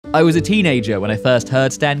I was a teenager when I first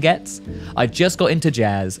heard Stan Getz. I just got into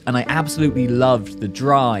jazz and I absolutely loved the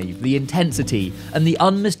drive, the intensity, and the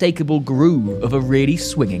unmistakable groove of a really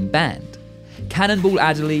swinging band. Cannonball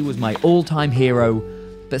Adderley was my all-time hero,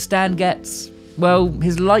 but Stan Getz, well,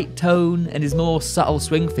 his light tone and his more subtle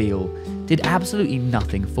swing feel did absolutely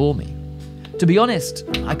nothing for me. To be honest,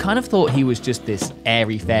 I kind of thought he was just this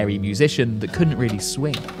airy-fairy musician that couldn't really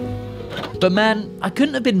swing. But man, I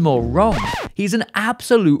couldn't have been more wrong. He's an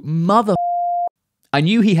absolute mother. I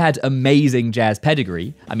knew he had amazing jazz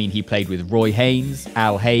pedigree. I mean, he played with Roy Haynes,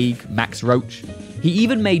 Al Haig, Max Roach. He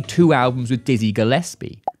even made 2 albums with Dizzy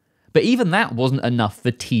Gillespie. But even that wasn't enough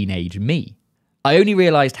for teenage me. I only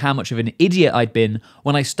realised how much of an idiot I'd been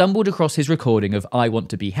when I stumbled across his recording of I Want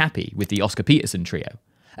to Be Happy with the Oscar Peterson trio.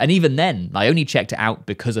 And even then, I only checked it out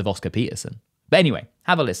because of Oscar Peterson. But anyway,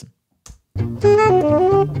 have a listen. Woo!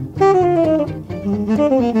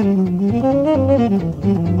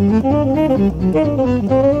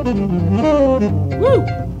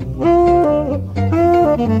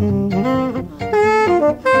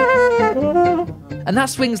 And that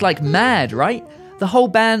swings like mad, right? The whole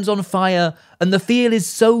band's on fire, and the feel is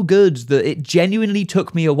so good that it genuinely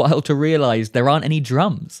took me a while to realise there aren't any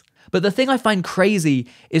drums. But the thing I find crazy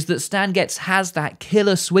is that Stan Getz has that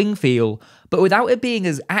killer swing feel, but without it being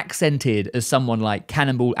as accented as someone like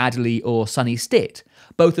Cannonball Adderley or Sonny Stitt,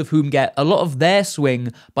 both of whom get a lot of their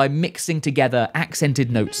swing by mixing together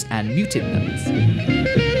accented notes and muted notes.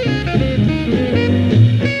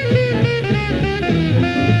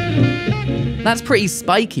 That's pretty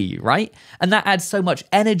spiky, right? And that adds so much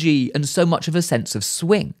energy and so much of a sense of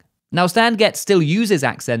swing. Now, Stan Getz still uses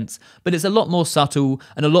accents, but it's a lot more subtle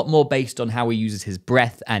and a lot more based on how he uses his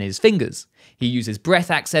breath and his fingers. He uses breath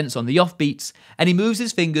accents on the offbeats, and he moves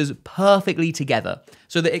his fingers perfectly together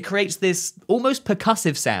so that it creates this almost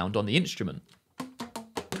percussive sound on the instrument.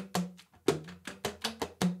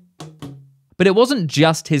 But it wasn't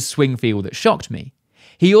just his swing feel that shocked me.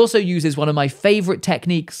 He also uses one of my favourite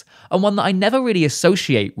techniques, and one that I never really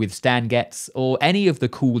associate with Stan Getz or any of the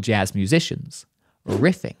cool jazz musicians: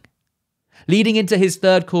 riffing. Leading into his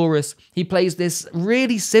third chorus, he plays this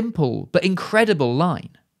really simple but incredible line.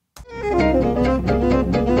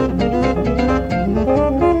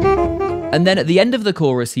 And then at the end of the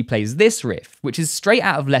chorus, he plays this riff, which is straight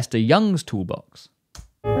out of Lester Young's toolbox.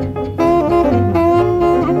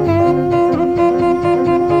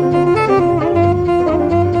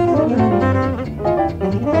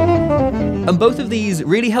 And both of these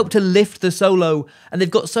really help to lift the solo, and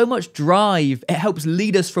they've got so much drive, it helps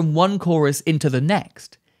lead us from one chorus into the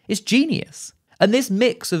next. It's genius. And this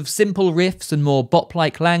mix of simple riffs and more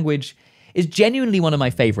bop-like language is genuinely one of my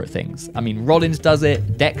favourite things. I mean, Rollins does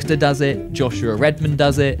it, Dexter does it, Joshua Redman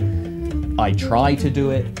does it, I try to do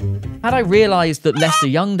it. Had I realised that Lester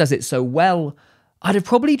Young does it so well, I'd have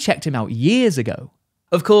probably checked him out years ago.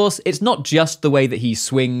 Of course, it's not just the way that he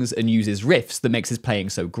swings and uses riffs that makes his playing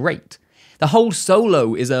so great. The whole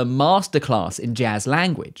solo is a masterclass in jazz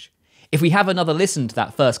language. If we have another listen to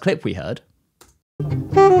that first clip we heard.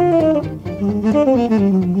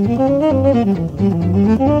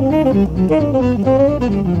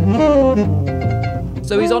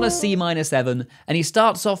 So he's on a C-7, and he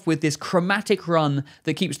starts off with this chromatic run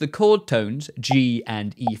that keeps the chord tones, G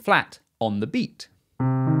and E flat, on the beat.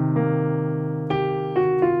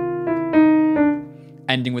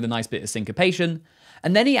 Ending with a nice bit of syncopation,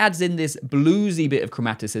 and then he adds in this bluesy bit of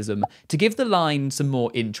chromaticism to give the line some more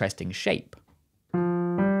interesting shape.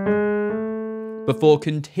 Before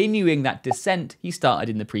continuing that descent he started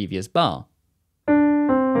in the previous bar.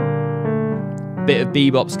 Bit of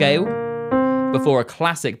bebop scale, before a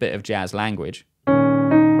classic bit of jazz language.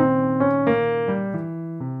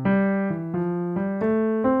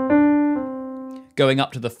 Going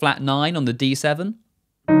up to the flat 9 on the D7.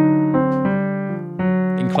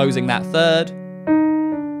 Enclosing that third.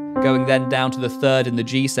 Going then down to the third in the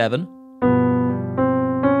G7.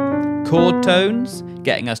 Chord tones,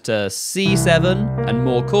 getting us to C7 and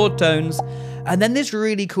more chord tones. And then this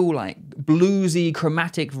really cool, bluesy,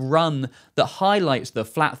 chromatic run that highlights the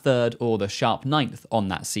flat third or the sharp 9th on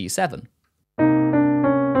that C7.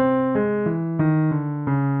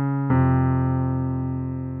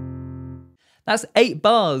 That's 8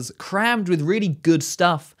 bars crammed with really good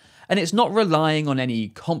stuff, and it's not relying on any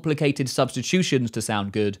complicated substitutions to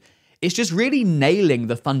sound good, it's just really nailing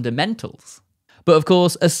the fundamentals. But of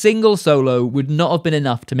course, a single solo would not have been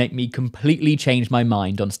enough to make me completely change my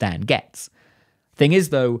mind on Stan Getz. Thing is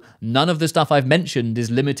though, none of the stuff I've mentioned is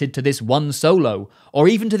limited to this one solo, or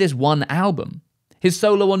even to this one album. His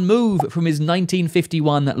solo on Move from his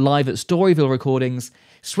 1951 Live at Storyville recordings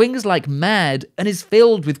swings like mad, and is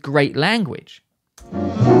filled with great language.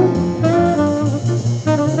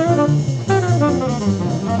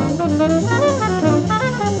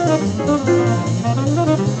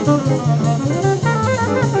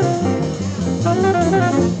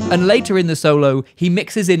 And later in the solo, he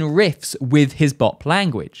mixes in riffs with his bop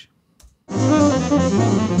language.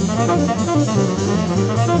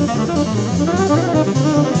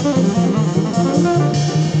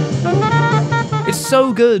 It's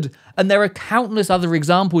so good, and there are countless other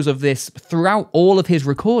examples of this throughout all of his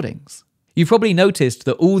recordings. You've probably noticed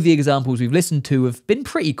that all the examples we've listened to have been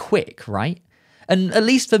pretty quick, right? And at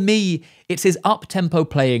least for me, it's his up-tempo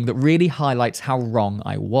playing that really highlights how wrong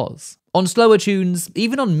I was. On slower tunes,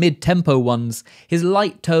 even on mid-tempo ones, his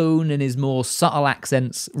light tone and his more subtle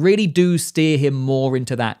accents really do steer him more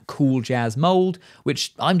into that cool jazz mold,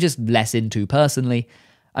 which I'm just less into personally.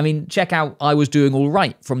 I mean, check out I Was Doing All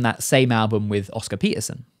Right from that same album with Oscar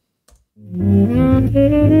Peterson.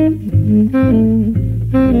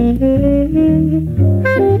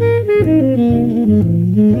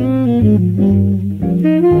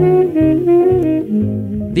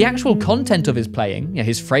 The actual content of his playing,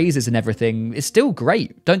 his phrases and everything, is still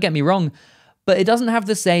great, don't get me wrong, but it doesn't have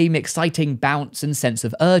the same exciting bounce and sense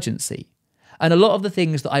of urgency. And a lot of the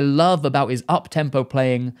things that I love about his up-tempo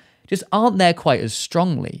playing just aren't there quite as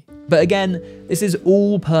strongly. But again, this is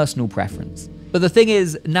all personal preference. But the thing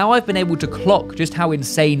is, now I've been able to clock just how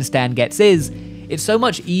insane Stan Getz is, it's so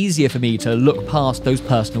much easier for me to look past those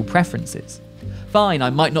personal preferences. Fine, I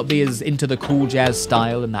might not be as into the cool jazz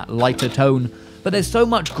style and that lighter tone, but there's so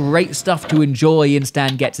much great stuff to enjoy in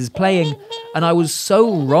Stan Getz's playing, and I was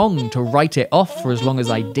so wrong to write it off for as long as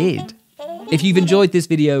I did. If you've enjoyed this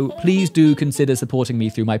video, please do consider supporting me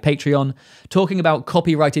through my Patreon. Talking about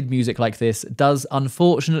copyrighted music like this does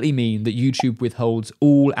unfortunately mean that YouTube withholds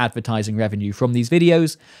all advertising revenue from these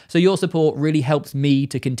videos, so your support really helps me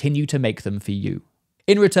to continue to make them for you.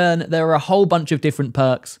 In return, there are a whole bunch of different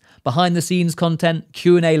perks: behind-the-scenes content,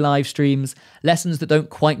 Q&A live streams, lessons that don't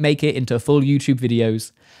quite make it into full YouTube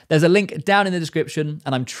videos. There's a link down in the description,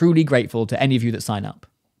 and I'm truly grateful to any of you that sign up.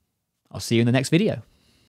 I'll see you in the next video.